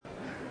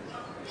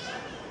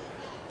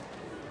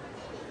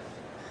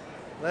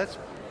Let's.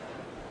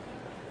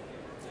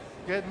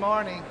 Good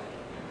morning.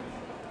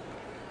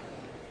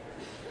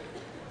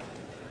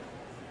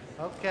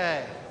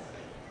 Okay.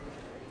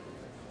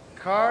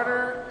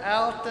 Carter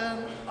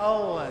Alton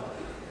Owen.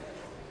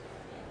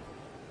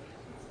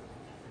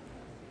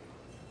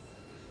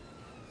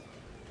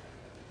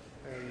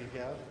 There you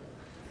go.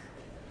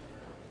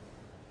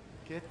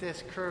 Get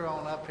this crew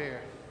on up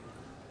here.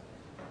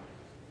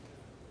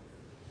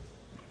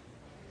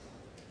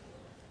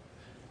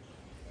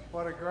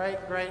 What a great,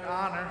 great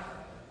honor.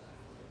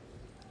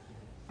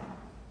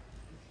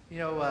 You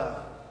know,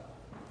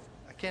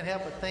 I can't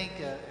help but think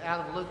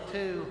out of Luke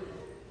 2,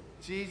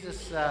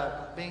 Jesus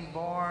being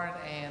born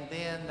and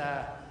then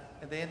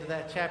at the end of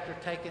that chapter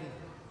taken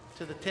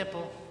to the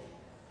temple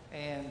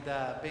and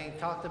being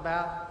talked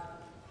about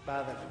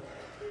by the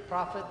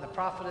prophet and the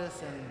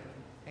prophetess and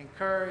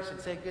encouraged and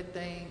said good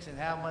things and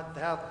how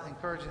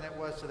encouraging that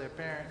was to their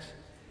parents.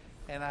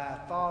 And I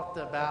thought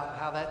about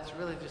how that's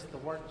really just the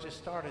work just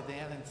started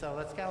then, and so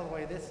that's kind of the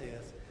way this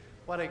is.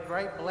 What a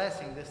great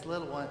blessing, this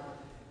little one.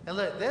 And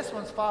look, this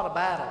one's fought a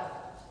battle.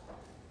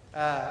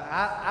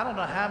 I don't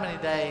know how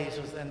many days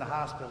was in the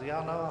hospital.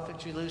 Y'all know, I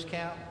think you lose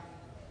count.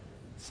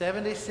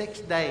 76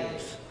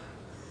 days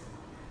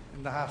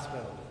in the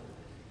hospital.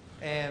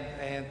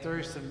 And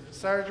through some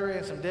surgery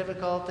and some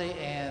difficulty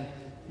and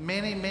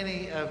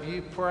many of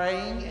you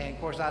praying, and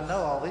of course I know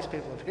all these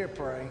people up here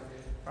praying,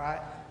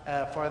 right,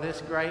 for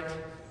this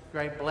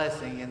great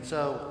blessing. And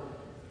so,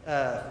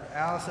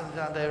 Allison and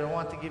John David, I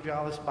want to give you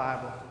all this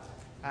Bible.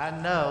 I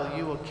know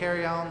you will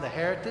carry on the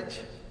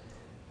heritage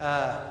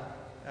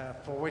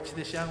for which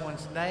this young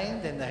one's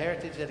named and the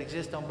heritage that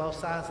exists on both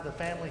sides of the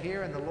family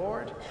here in the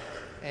Lord.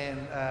 And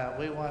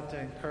we want to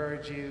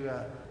encourage you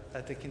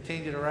to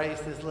continue to raise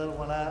this little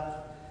one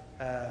up,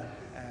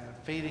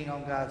 feeding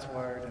on God's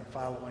Word and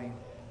following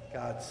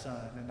God's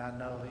Son. And I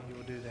know that you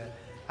will do that.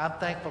 I'm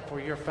thankful for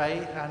your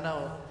faith. I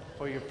know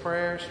for your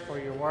prayers, for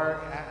your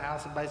work.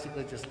 Allison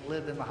basically just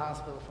lived in the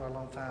hospital for a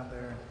long time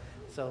there.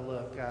 So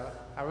look,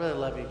 I really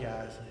love you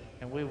guys,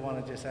 and we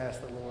want to just ask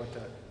the Lord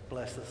to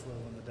bless this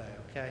little one today,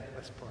 okay?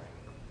 Let's pray.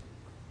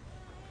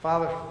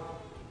 Father,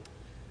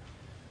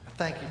 I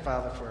thank you,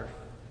 Father, for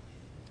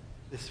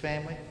this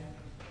family,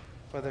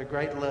 for their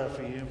great love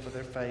for you and for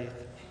their faith,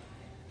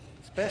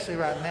 especially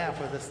right now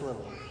for this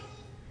little one.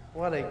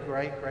 What a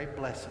great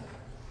blessing.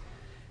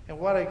 And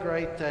what a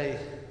great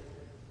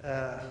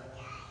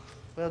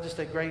just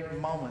a great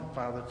moment,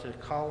 Father, to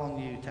call on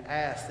you, to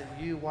ask that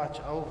you watch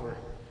over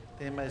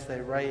them as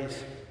they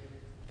raise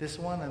this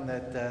one, and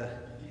that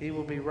he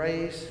will be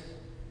raised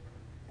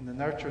in the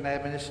nurture and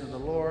admonition of the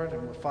Lord,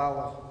 and will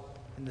follow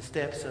in the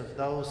steps of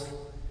those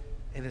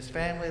in his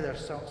family.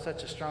 There's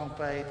such a strong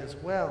faith, as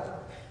well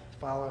as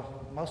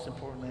follow, most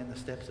importantly, in the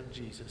steps of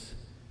Jesus.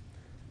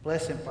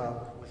 Bless him,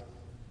 Father,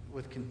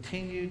 with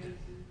continued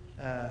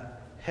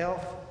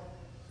health,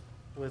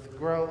 with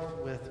growth,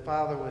 with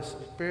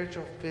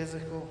spiritual,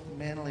 physical,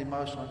 mental,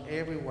 emotional, in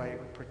every way,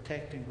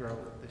 protect and grow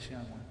this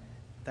young one.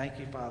 Thank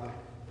you, Father,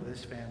 for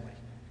this family.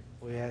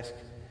 We ask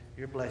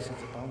your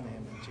blessings upon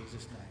them in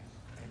Jesus' name.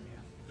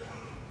 Amen.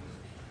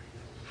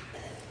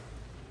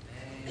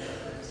 May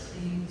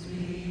blessings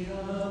be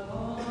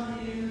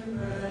upon you,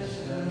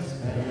 precious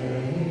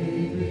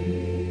baby.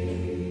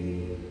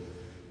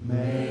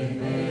 May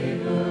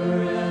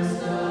favor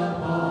rest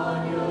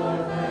upon your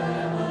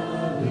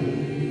family.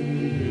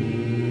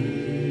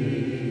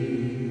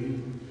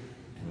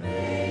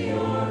 May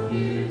your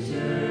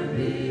future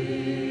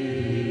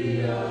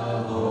be a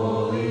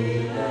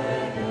holy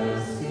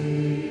legacy.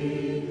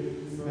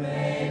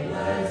 May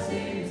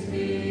blessings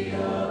be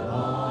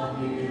upon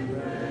you,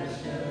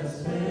 precious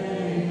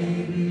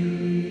baby.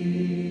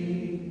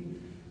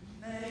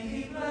 May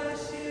he bless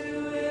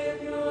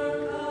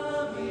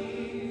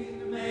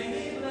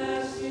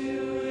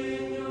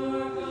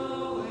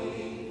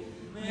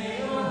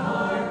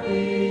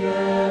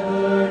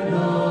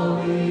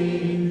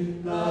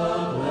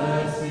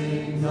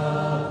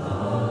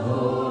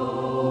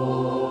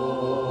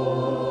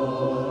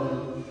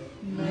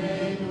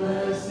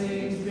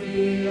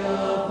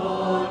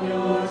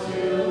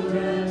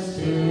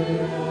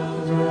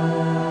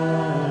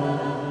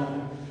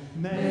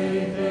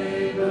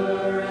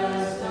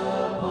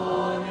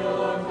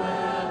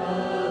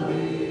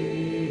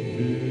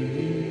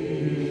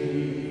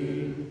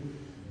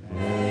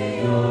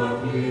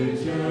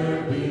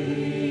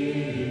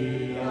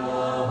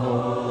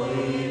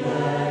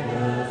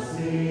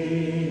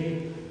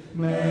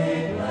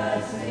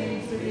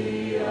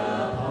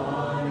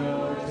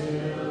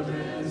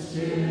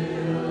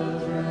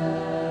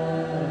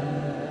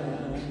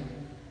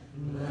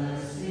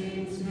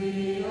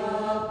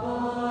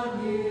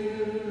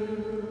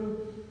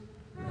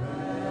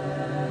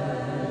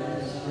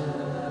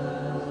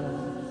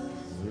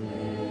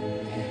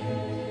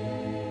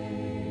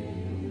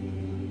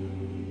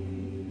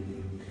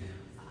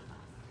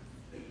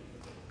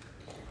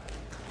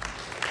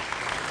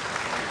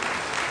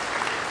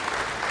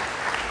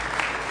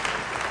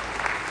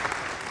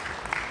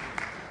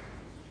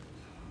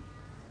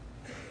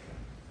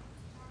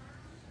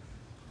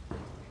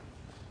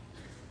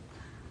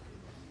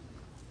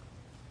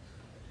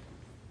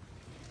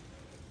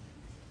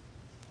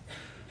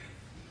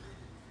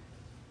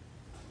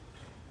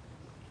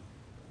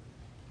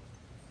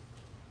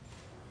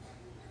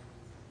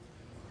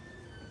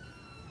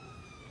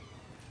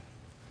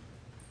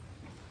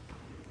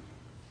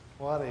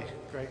What a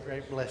great,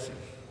 great blessing.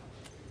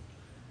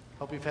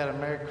 Hope you've had a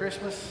Merry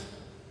Christmas.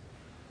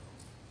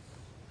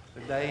 The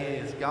day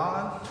is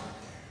gone.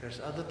 There's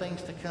other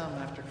things to come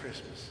after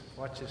Christmas.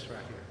 Watch this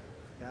right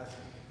here, guys.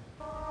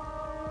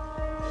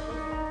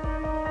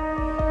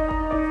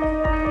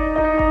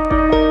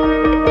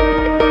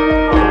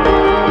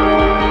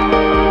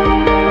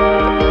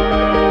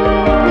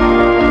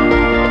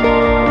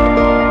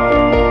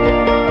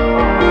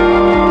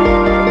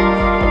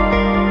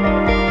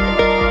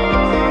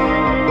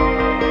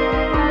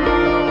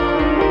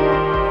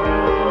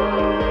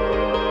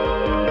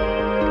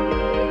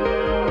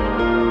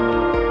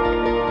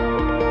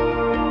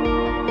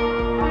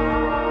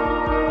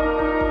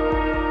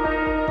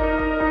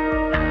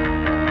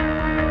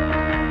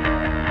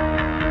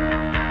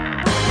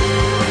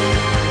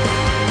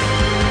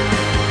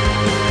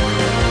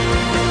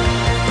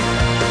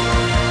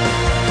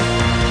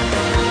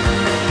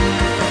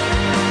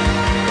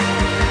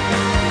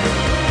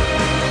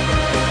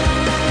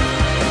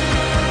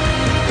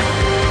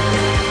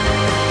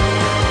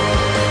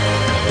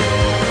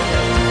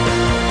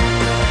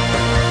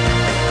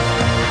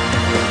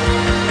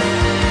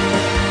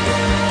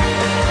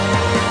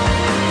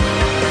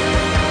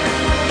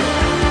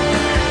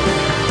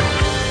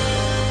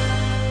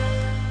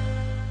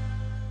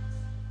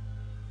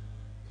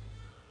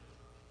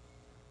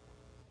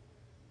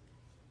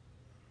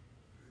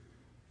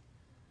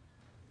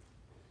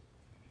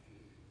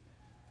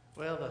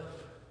 Well, the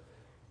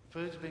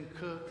food's been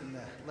cooked and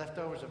the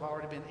leftovers have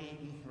already been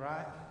eaten,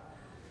 right?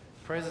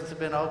 Presents have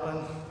been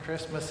opened.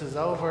 Christmas is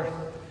over.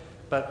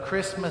 But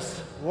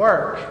Christmas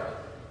work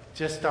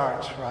just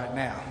starts right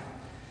now.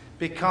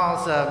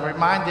 Because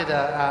reminded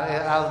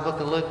out of the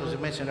book of Luke, as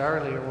we mentioned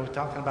earlier, we were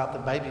talking about the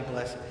baby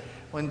blessing.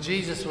 When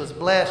Jesus was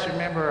blessed,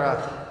 remember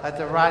at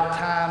the right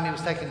time, he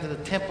was taken to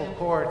the temple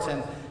courts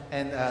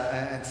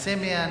and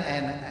Simeon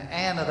and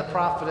Anna, the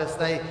prophetess,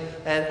 they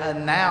had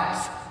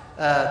announced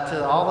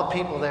to all the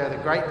people there the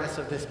greatness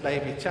of this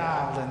baby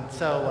child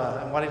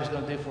and what he was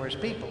going to do for his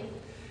people.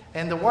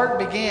 And the work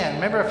began.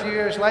 Remember, a few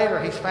years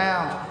later, he's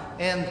found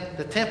in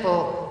the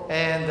temple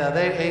and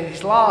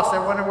he's lost.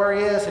 They're wondering where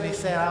he is, and he's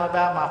saying, I'm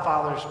about my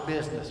Father's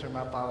business or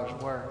my Father's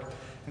work.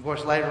 And of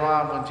course, later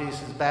on, when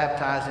Jesus is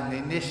baptized and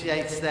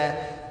initiates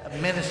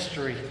that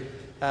ministry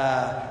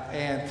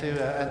and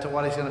to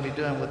what he's going to be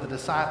doing with the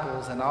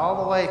disciples, and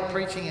all the way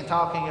preaching and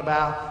talking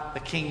about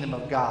the kingdom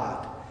of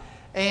God.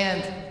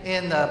 And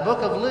in the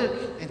book of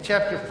Luke, in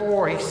chapter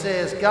 4, he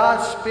says,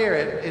 God's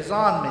Spirit is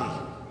on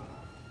me.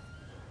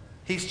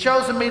 He's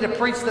chosen me to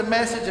preach the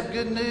message of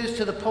good news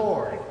to the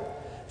poor,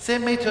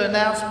 sent me to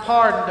announce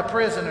pardon to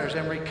prisoners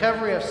and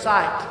recovery of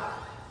sight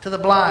to the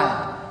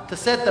blind, to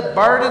set the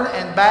burdened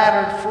and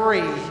battered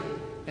free,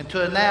 and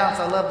to announce,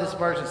 I love this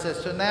verse, it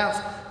says, to announce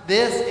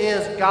this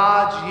is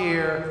God's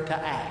year to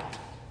act.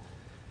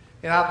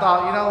 And I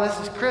thought, this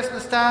is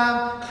Christmas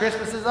time.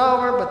 Christmas is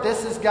over, but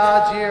this is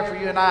God's year for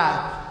you and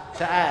I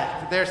to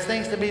act. There's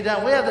things to be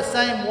done. We have the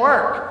same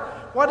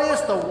work. What is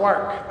the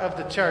work of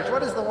the church?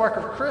 What is the work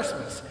of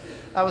Christmas?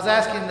 I was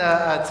asking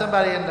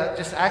somebody,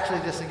 just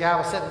a guy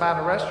was sitting by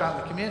in a restaurant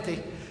in the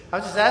community. I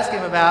was just asking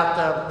him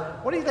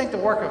about, what do you think the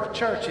work of a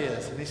church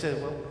is? And he said,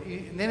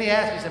 and then he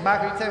asked me, he said,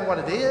 Michael, you tell me what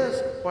it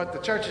is, what the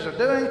churches are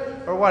doing,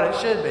 or what it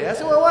should be? I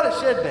said, well, what it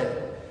should be.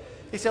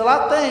 He said,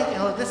 well, I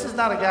think, this is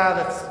not a guy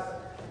that's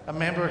a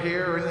member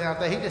here or anything like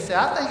that. He just said,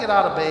 I think it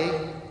ought to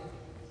be,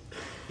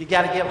 you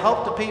got to give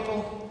hope to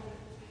people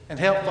and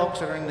help folks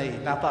that are in need.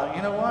 And I thought,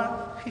 you know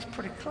what? He's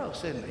pretty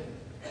close, isn't he?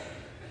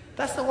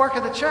 That's the work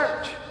of the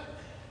church.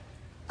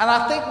 And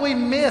I think we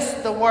miss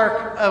the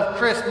work of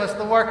Christmas,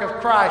 the work of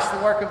Christ,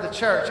 the work of the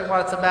church and what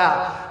it's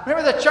about.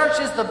 Remember, the church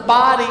is the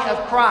body of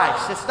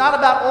Christ. It's not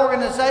about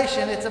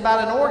organization. It's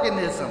about an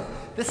organism.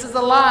 This is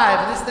alive,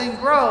 and this thing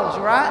grows,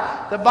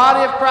 right? The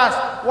body of Christ.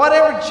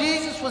 Whatever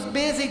Jesus was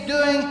busy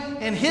doing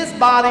in his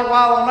body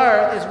while on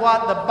earth is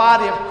what the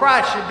body of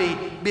Christ should be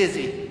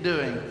busy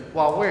doing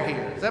while we're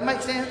here. Does that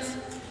make sense?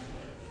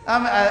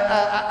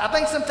 I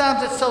think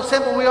sometimes it's so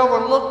simple we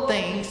overlook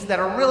things that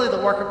are really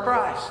the work of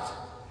Christ.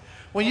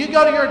 When you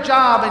go to your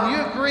job and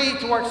you agree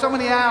to work so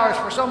many hours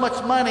for so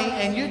much money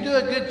and you do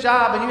a good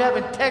job and you have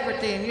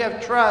integrity and you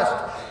have trust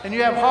and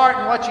you have heart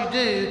in what you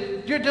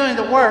do, you're doing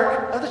the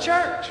work of the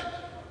church.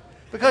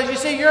 Because you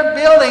see, you're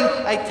building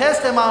a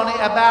testimony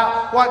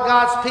about how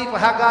God's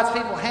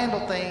people handle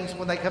things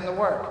when they come to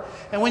work.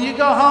 And when you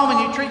go home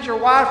and you treat your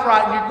wife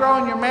right and you grow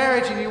in your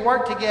marriage and you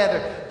work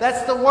together,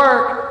 that's the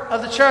work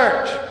of the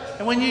church.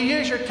 And when you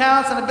use your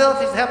talents and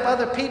abilities to help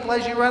other people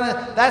as you run it,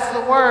 that's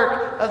the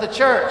work of the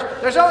church.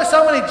 There's only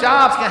so many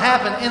jobs can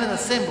happen in an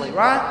assembly,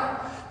 right?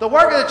 The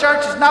work of the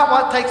church is not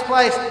what takes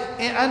place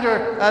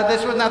under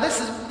this. Now, this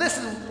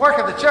is work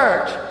of the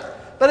church.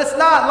 But it's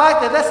not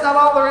like that. That's not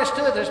all there is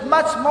to it. There's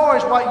much more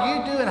is what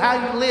you do and how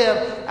you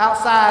live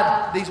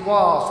outside these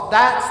walls.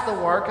 That's the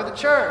work of the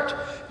church.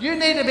 You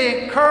need to be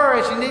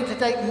encouraged. You need to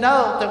take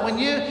note that when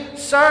you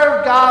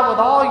serve God with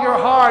all your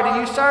heart and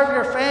you serve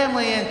your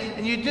family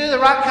and you do the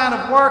right kind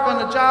of work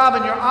on the job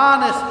and you're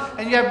honest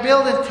and you have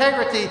built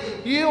integrity,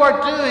 you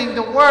are doing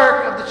the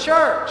work of the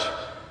church.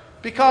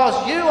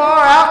 Because you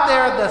are out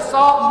there the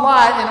salt and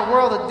light in a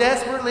world that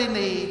desperately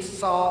needs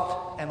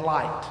salt and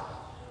light.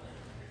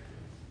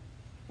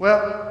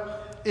 Well,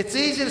 it's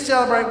easy to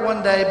celebrate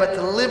one day, but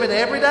to live it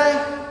every day,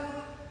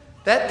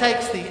 that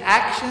takes the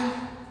action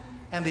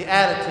and the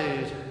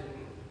attitude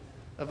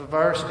of a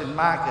verse in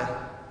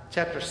Micah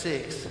chapter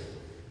 6,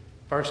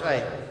 verse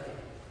 8.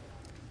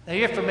 Now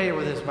you're familiar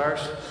with this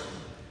verse.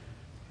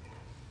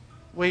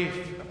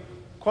 We've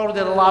quoted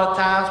it a lot of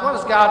times. What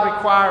does God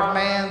require of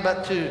man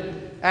but to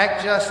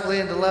act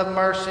justly and to love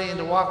mercy and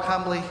to walk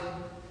humbly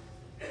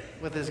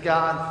with his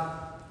God?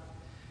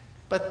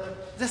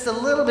 But just a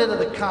little bit of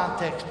the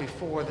context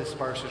before this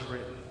verse is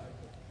written.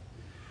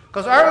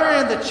 Because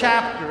earlier in the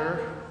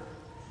chapter,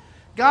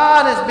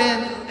 God has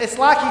been, it's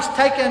like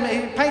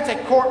he paints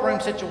a courtroom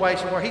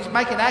situation where he's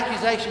making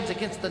accusations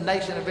against the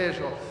nation of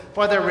Israel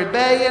for their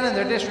rebellion and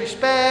their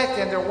disrespect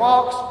and their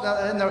walks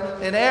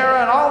in error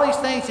and all these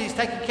things he's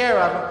taking care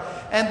of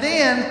them. And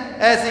then,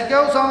 as he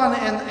goes on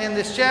in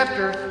this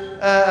chapter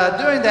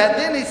doing that,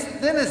 then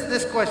is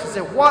this question, he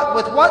said, with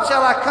what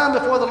shall I come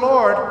before the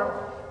Lord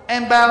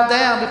and bow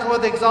down before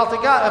the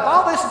exalted God? If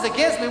all this is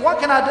against me, what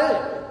can I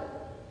do?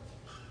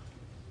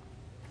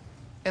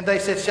 And they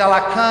said, shall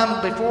I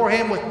come before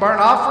him with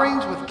burnt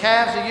offerings, with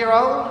calves a year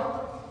old?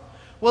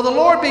 Will the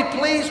Lord be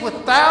pleased with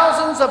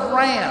thousands of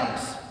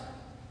rams,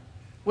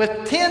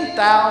 with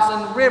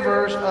 10,000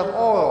 rivers of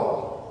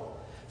oil?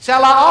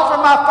 Shall I offer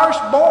my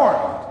firstborn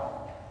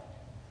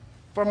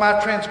for my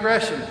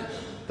transgression,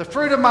 the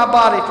fruit of my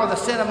body for the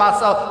sin of my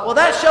soul? Will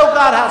that show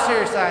God how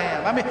serious I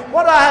am? I mean,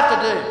 what do I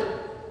have to do?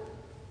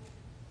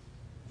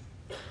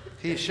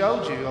 He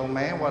showed you, oh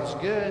man, what is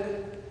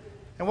good.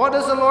 And what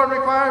does the Lord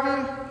require of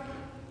you?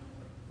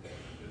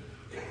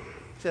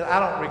 He said, I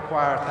don't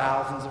require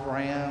thousands of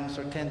rams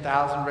or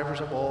 10,000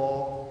 rivers of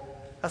oil.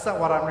 That's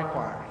not what I'm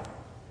requiring.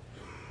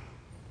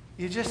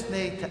 You just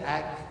need to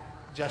act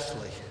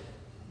justly.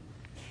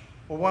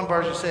 Well, one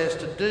version says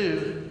to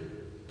do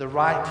the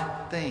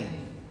right thing.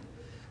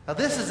 Now,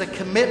 this is a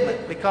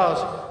commitment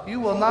because you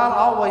will not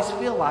always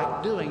feel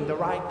like doing the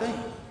right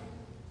thing.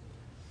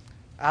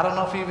 I don't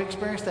know if you've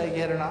experienced that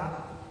yet or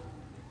not.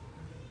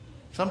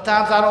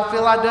 Sometimes I don't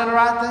feel like doing the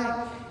right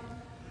thing.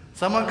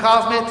 Someone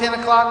calls me at 10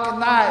 o'clock at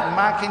night, and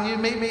Mike, can you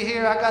meet me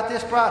here? I got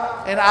this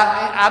problem. And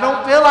I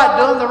don't feel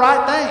like doing the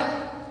right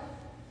thing.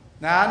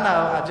 Now, I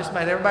know, I just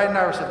made everybody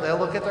nervous if they'll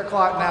look at their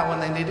clock now when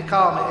they need to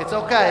call me. It's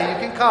okay, you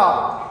can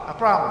call. I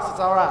promise, it's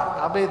all right.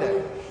 I'll be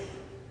there.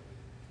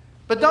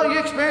 But don't you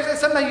experience that?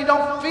 Sometimes you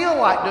don't feel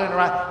like doing the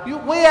right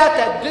thing. We have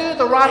to do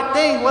the right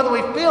thing whether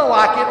we feel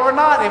like it or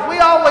not. If we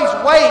always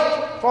wait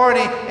for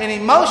an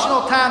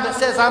emotional time that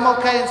says I'm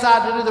okay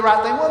inside to do the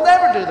right thing, we'll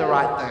never do the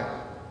right thing.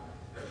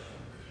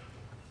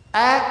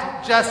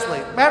 Act justly.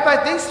 Matter of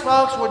fact, these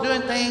folks were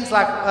doing things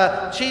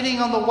like cheating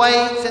on the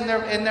weights in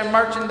their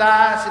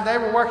merchandise, and they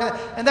were working,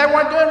 and they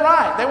weren't doing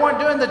right. They weren't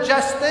doing the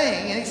just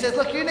thing. And he says,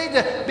 look, you need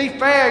to be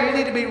fair, you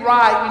need to be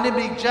right, you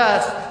need to be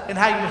just in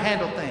how you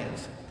handle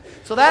things.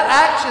 So that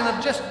action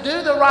of just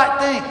do the right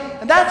thing,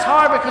 and that's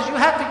hard because you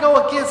have to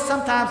go against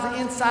sometimes the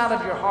inside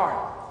of your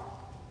heart.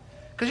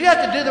 Because you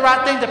have to do the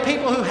right thing to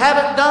people who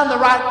haven't done the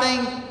right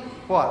thing,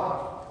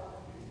 what?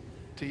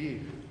 To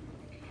you.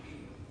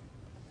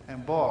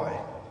 And boy,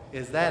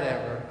 is that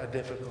ever a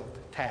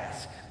difficult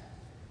task.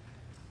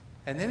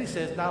 And then he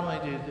says, not only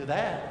do you do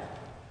that,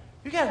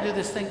 you got to do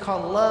this thing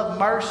called love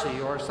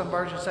mercy, or some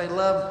versions say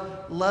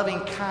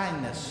loving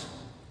kindness.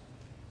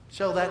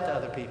 Show that to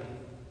other people.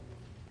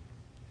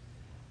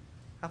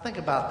 I think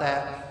about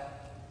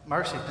that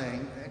mercy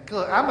thing.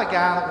 Look, I'm a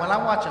guy, when I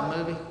watch a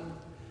movie,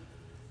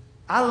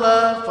 I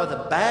love for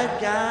the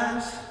bad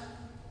guys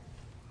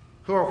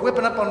who are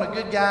whipping up on the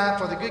good guy,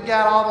 for the good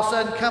guy to all of a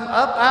sudden come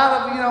up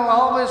out of,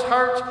 all of his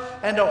hurts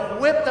and to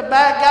whip the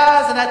bad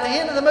guys, and at the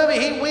end of the movie,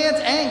 he wins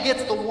and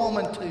gets the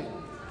woman too.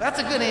 That's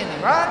a good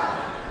ending, right?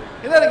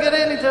 Isn't that a good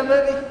ending to a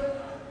movie?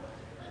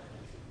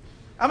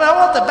 I mean, I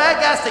want the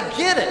bad guys to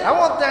get it. I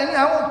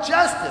want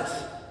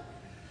justice.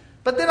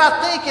 But then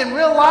I think in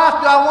real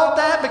life, do I want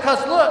that?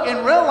 Because look,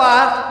 in real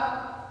life,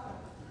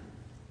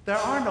 there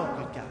are no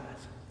good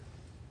guys.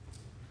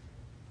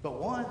 But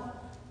one.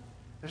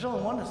 There's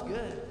only one that's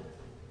good.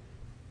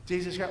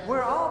 Jesus Christ.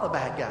 We're all the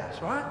bad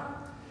guys, right?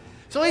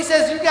 So he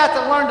says you've got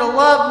to learn to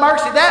love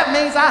mercy. That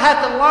means I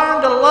have to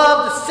learn to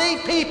love to see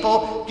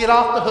people get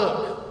off the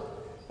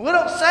hook. We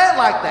don't say it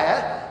like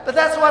that, but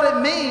that's what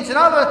it means.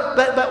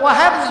 But what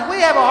happens is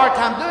we have a hard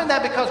time doing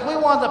that because we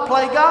want to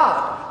play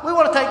God. We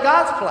want to take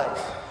God's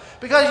place.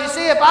 Because you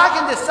see, if I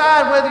can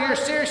decide whether you're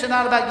serious or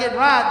not about getting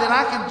right, then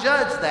I can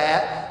judge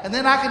that, and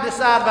then I can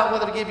decide about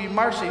whether to give you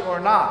mercy or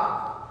not.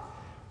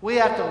 We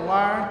have to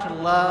learn to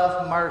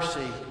love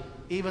mercy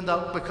even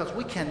though, because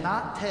we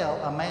cannot tell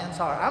a man's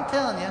heart. I'm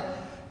telling you,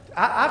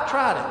 I've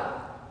tried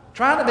it.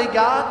 Trying to be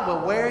God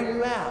will wear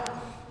you out.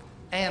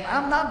 And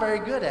I'm not very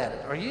good at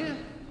it. Are you?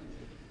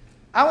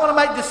 I want to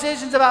make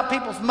decisions about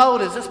people's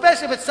motives,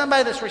 especially if it's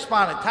somebody that's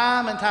responded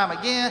time and time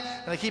again,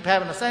 and they keep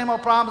having the same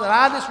old problems. And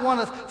I just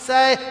want to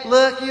say,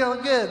 look,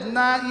 good.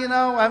 Not,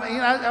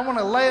 I want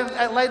to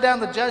lay down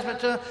the judgment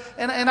to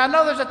them. And I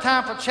know there's a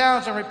time for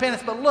challenge and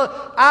repentance, but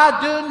look,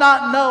 I do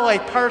not know a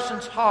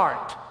person's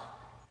heart.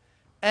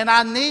 And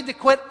I need to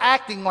quit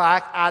acting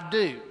like I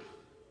do,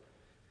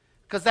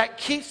 because that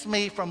keeps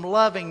me from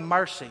loving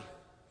mercy.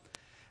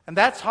 And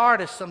that's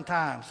hardest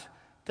sometimes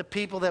to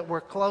people that we're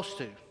close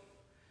to,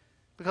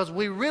 because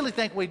we really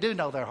think we do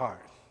know their heart.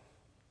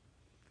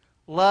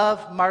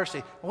 Love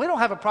mercy. We don't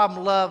have a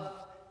problem love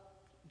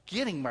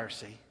getting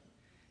mercy.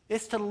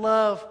 It's to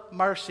love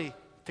mercy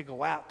to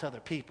go out to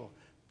other people.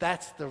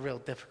 That's the real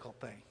difficult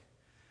thing.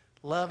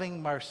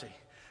 Loving mercy.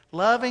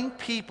 Loving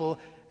people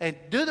and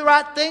do the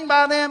right thing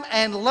by them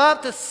and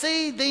love to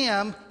see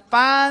them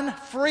find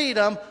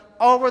freedom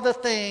over the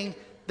thing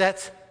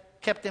that's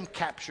kept them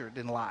captured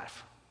in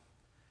life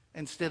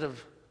instead of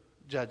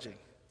judging.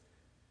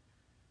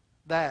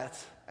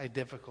 That's a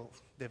difficult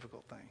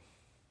thing.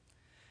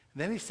 And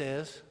then he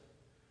says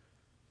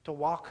to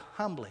walk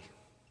humbly.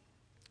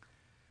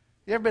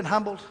 You ever been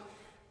humbled?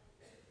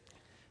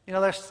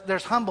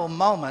 There's humble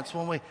moments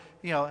when we,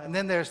 and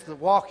then there's the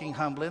walking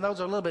humbly, and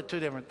those are a little bit two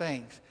different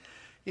things.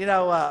 There's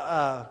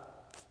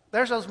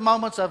those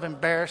moments of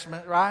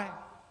embarrassment, right?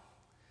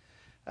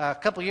 A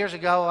couple years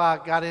ago, I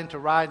got into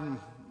riding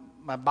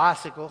my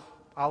bicycle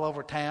all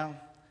over town.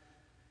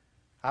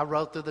 I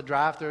rode through the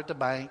drive-thru at the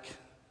bank.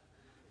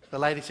 The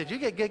lady said, "You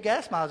get good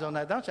gas mileage on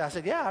that, don't you?" I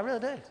said, "Yeah, I really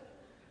do."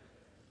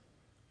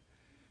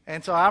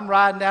 And so I'm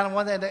riding down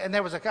one end, and I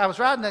was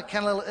riding that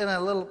kind of in a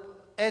little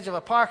edge of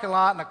a parking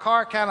lot, and a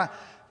car kind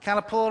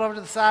of pulled over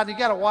to the side. You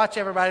got to watch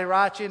everybody,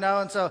 right?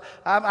 And so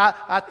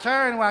I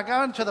turned. When I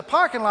go into the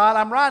parking lot,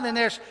 I'm riding,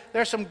 and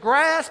there's some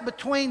grass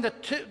between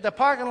the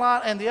parking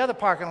lot and the other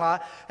parking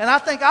lot, and I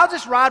think I'll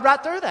just ride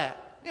right through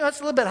that. It's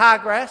a little bit high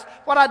grass.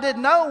 What I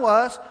didn't know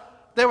was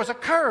there was a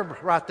curb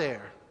right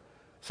there.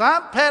 So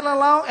I'm pedaling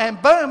along,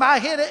 and boom, I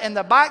hit it, and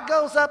the bike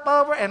goes up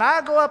over, and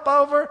I go up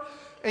over,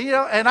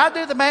 and I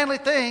do the manly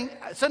thing.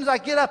 As soon as I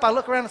get up, I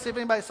look around and see if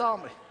anybody saw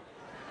me.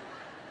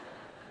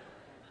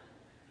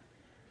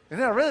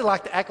 And I really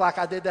like to act like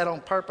I did that on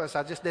purpose.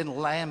 I just didn't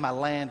land my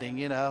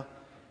landing,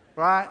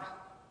 right?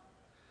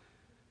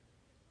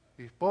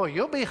 Boy,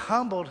 you'll be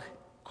humbled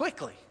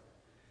quickly.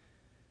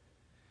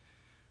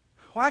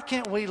 Why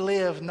can't we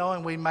live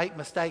knowing we make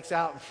mistakes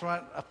out in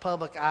front of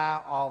public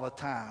eye all the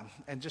time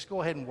and just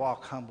go ahead and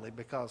walk humbly,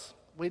 because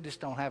we just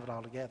don't have it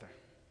all together?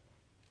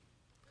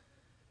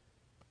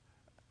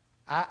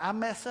 I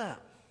mess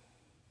up.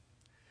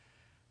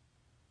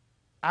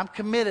 I'm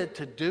committed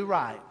to do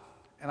right,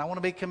 and I want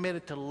to be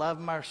committed to love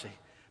mercy.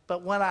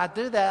 But when I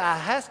do that,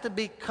 it has to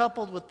be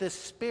coupled with this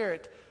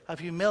spirit of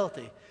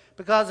humility,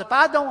 because if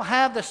I don't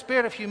have the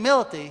spirit of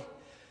humility,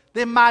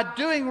 then my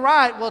doing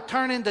right will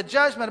turn into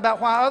judgment about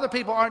why other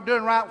people aren't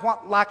doing right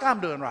like I'm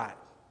doing right.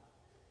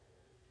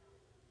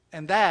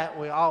 And that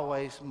we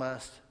always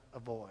must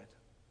avoid.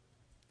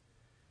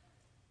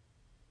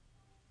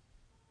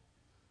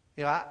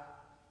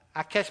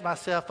 I catch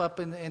myself up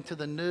into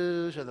the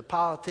news or the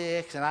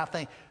politics, and I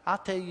think, I'll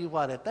tell you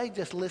what, if they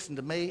just listen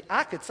to me,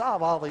 I could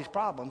solve all these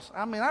problems.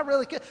 I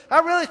really could.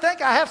 I really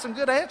think I have some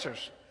good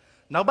answers.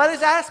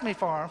 Nobody's asked me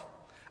for them.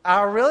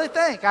 I really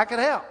think I could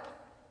help.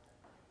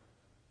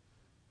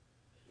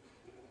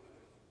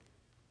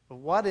 But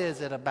what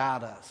is it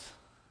about us?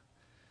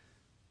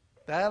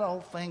 That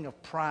old thing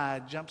of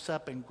pride jumps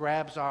up and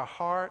grabs our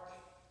heart,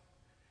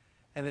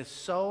 and it's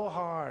so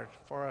hard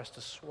for us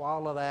to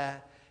swallow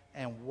that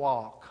and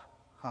walk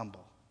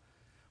humble.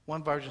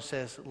 One version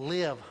says,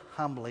 live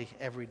humbly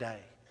every day.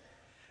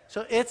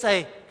 So it's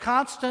a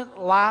constant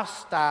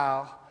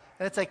lifestyle,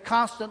 and it's a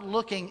constant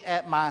looking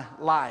at my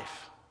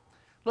life.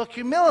 Look,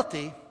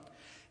 humility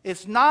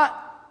is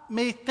not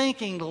me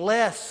thinking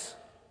less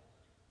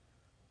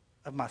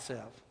of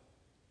myself.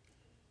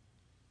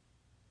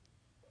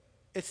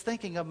 It's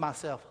thinking of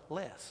myself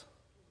less.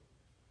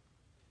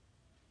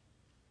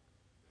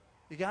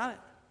 You got it?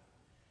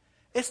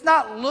 It's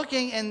not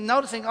looking and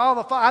noticing all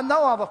the faults. I know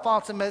all the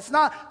faults in me. It's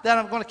not that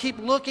I'm going to keep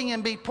looking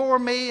and be poor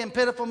me and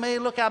pitiful me.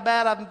 Look how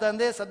bad I've done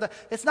this.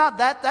 It's not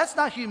that. That's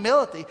not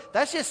humility.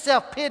 That's just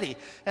self-pity.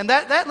 And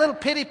that little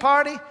pity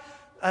party,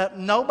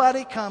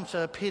 nobody comes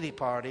to a pity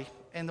party,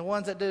 and the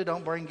ones that do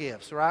don't bring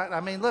gifts, right?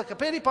 Look, a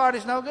pity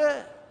party's no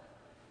good.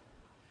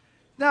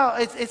 No,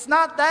 it's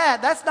not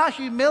that. That's not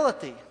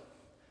humility.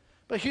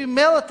 But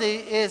humility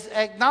is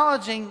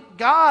acknowledging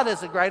God as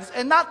the greatest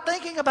and not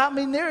thinking about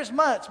me near as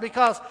much,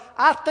 because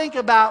I think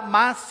about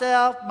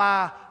myself,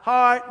 my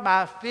heart,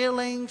 my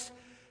feelings,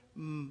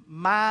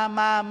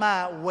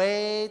 my,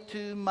 way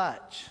too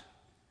much.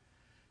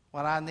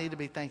 When I need to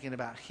be thinking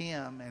about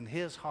Him and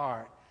His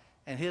heart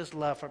and His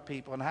love for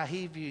people and how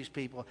He views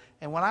people.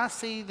 And when I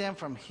see them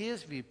from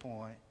His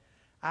viewpoint,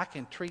 I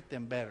can treat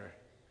them better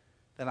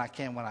than I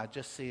can when I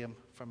just see them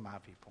from my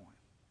viewpoint.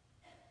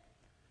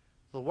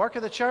 The work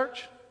of the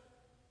church,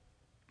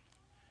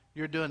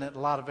 you're doing it in a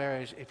lot of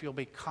areas if you'll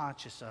be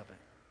conscious of it.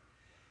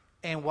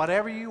 And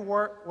whatever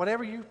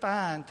you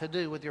find to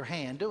do with your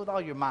hand, do it with all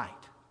your might.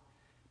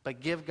 But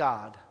give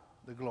God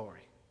the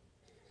glory.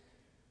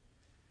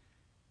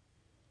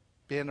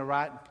 Being the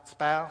right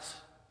spouse,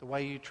 the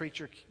way you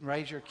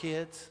raise your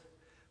kids,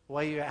 the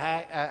way you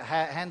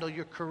handle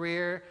your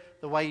career,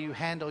 the way you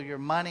handle your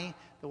money,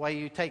 the way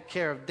you take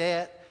care of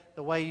debt,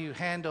 the way you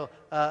handle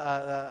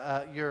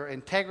your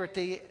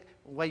integrity,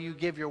 the way you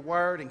give your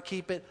word and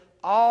keep it.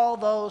 All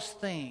those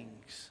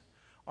things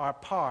are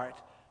part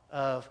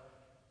of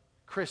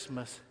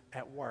Christmas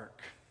at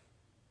work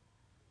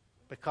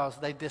because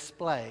they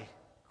display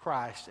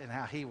Christ and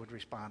how he would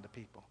respond to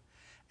people.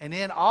 And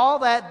then all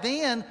that,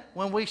 then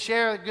when we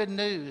share the good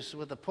news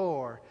with the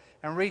poor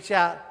and reach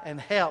out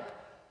and help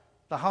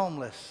the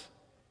homeless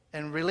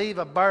and relieve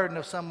a burden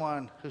of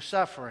someone who's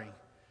suffering,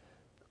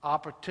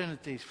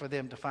 opportunities for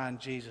them to find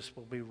Jesus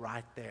will be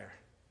right there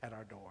at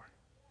our door.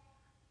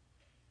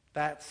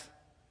 That's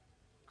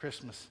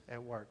Christmas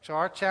at work. So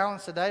our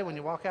challenge today when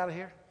you walk out of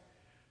here,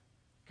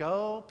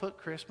 go put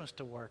Christmas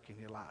to work in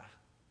your life.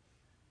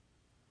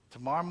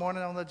 Tomorrow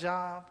morning on the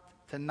job,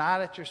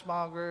 tonight at your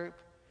small group,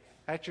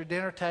 at your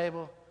dinner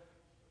table,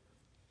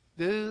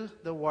 do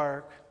the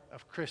work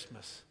of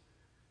Christmas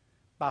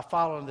by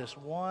following this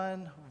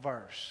one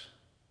verse.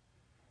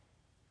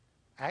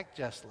 Act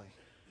justly,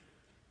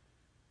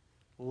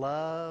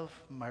 love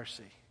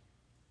mercy,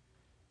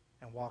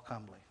 and walk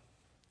humbly.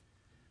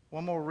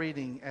 One more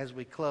reading as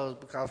we close,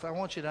 because I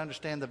want you to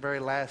understand the very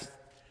last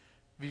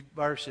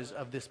verses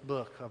of this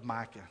book of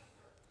Micah.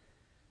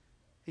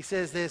 He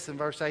says this in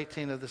verse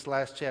 18 of this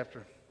last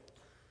chapter.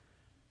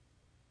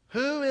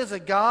 Who is a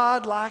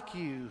God like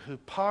you who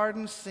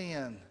pardons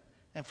sin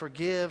and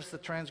forgives the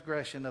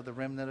transgression of the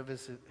remnant of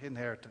his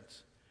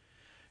inheritance?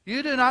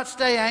 You do not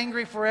stay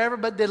angry forever,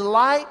 but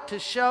delight to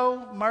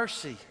show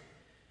mercy.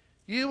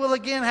 You will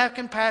again have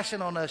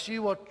compassion on us.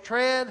 You will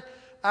tread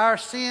our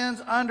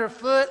sins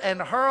underfoot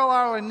and hurl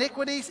our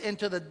iniquities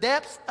into the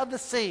depths of the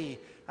sea.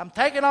 I'm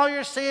taking all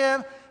your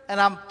sin and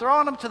I'm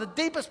throwing them to the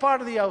deepest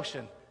part of the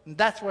ocean. And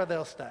that's where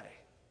they'll stay.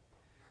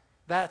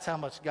 That's how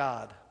much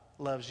God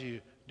loves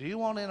you. Do you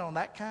want in on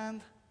that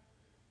kind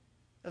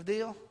of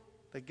deal?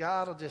 That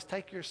God will just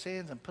take your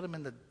sins and put them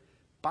in the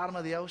bottom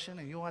of the ocean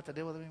and you won't have to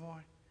deal with them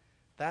anymore?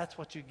 That's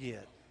what you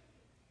get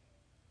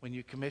when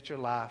you commit your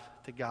life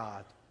to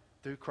God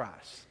through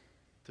Christ,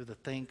 through the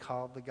thing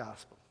called the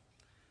gospel.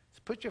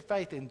 So put your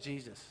faith in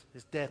Jesus,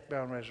 his death,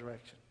 burial, and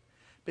resurrection.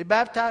 Be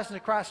baptized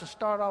into Christ and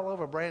start all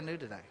over brand new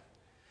today.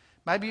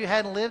 Maybe you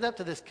hadn't lived up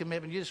to this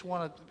commitment. You just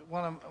want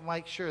to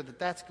make sure that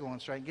that's going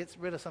straight. Get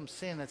rid of some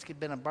sin that's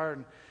been a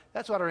burden.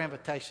 That's what our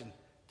invitation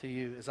to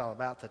you is all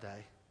about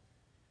today.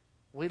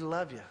 We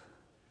love you.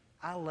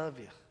 I love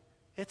you.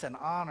 It's an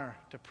honor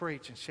to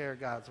preach and share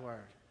God's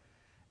word.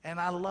 And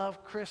I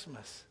love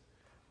Christmas.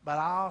 But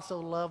I also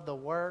love the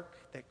work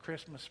that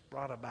Christmas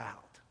brought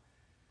about.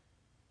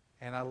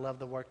 And I love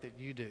the work that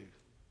you do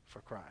for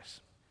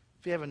Christ.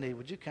 If you have a need,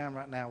 would you come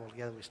right now?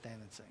 Together we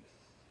stand and sing.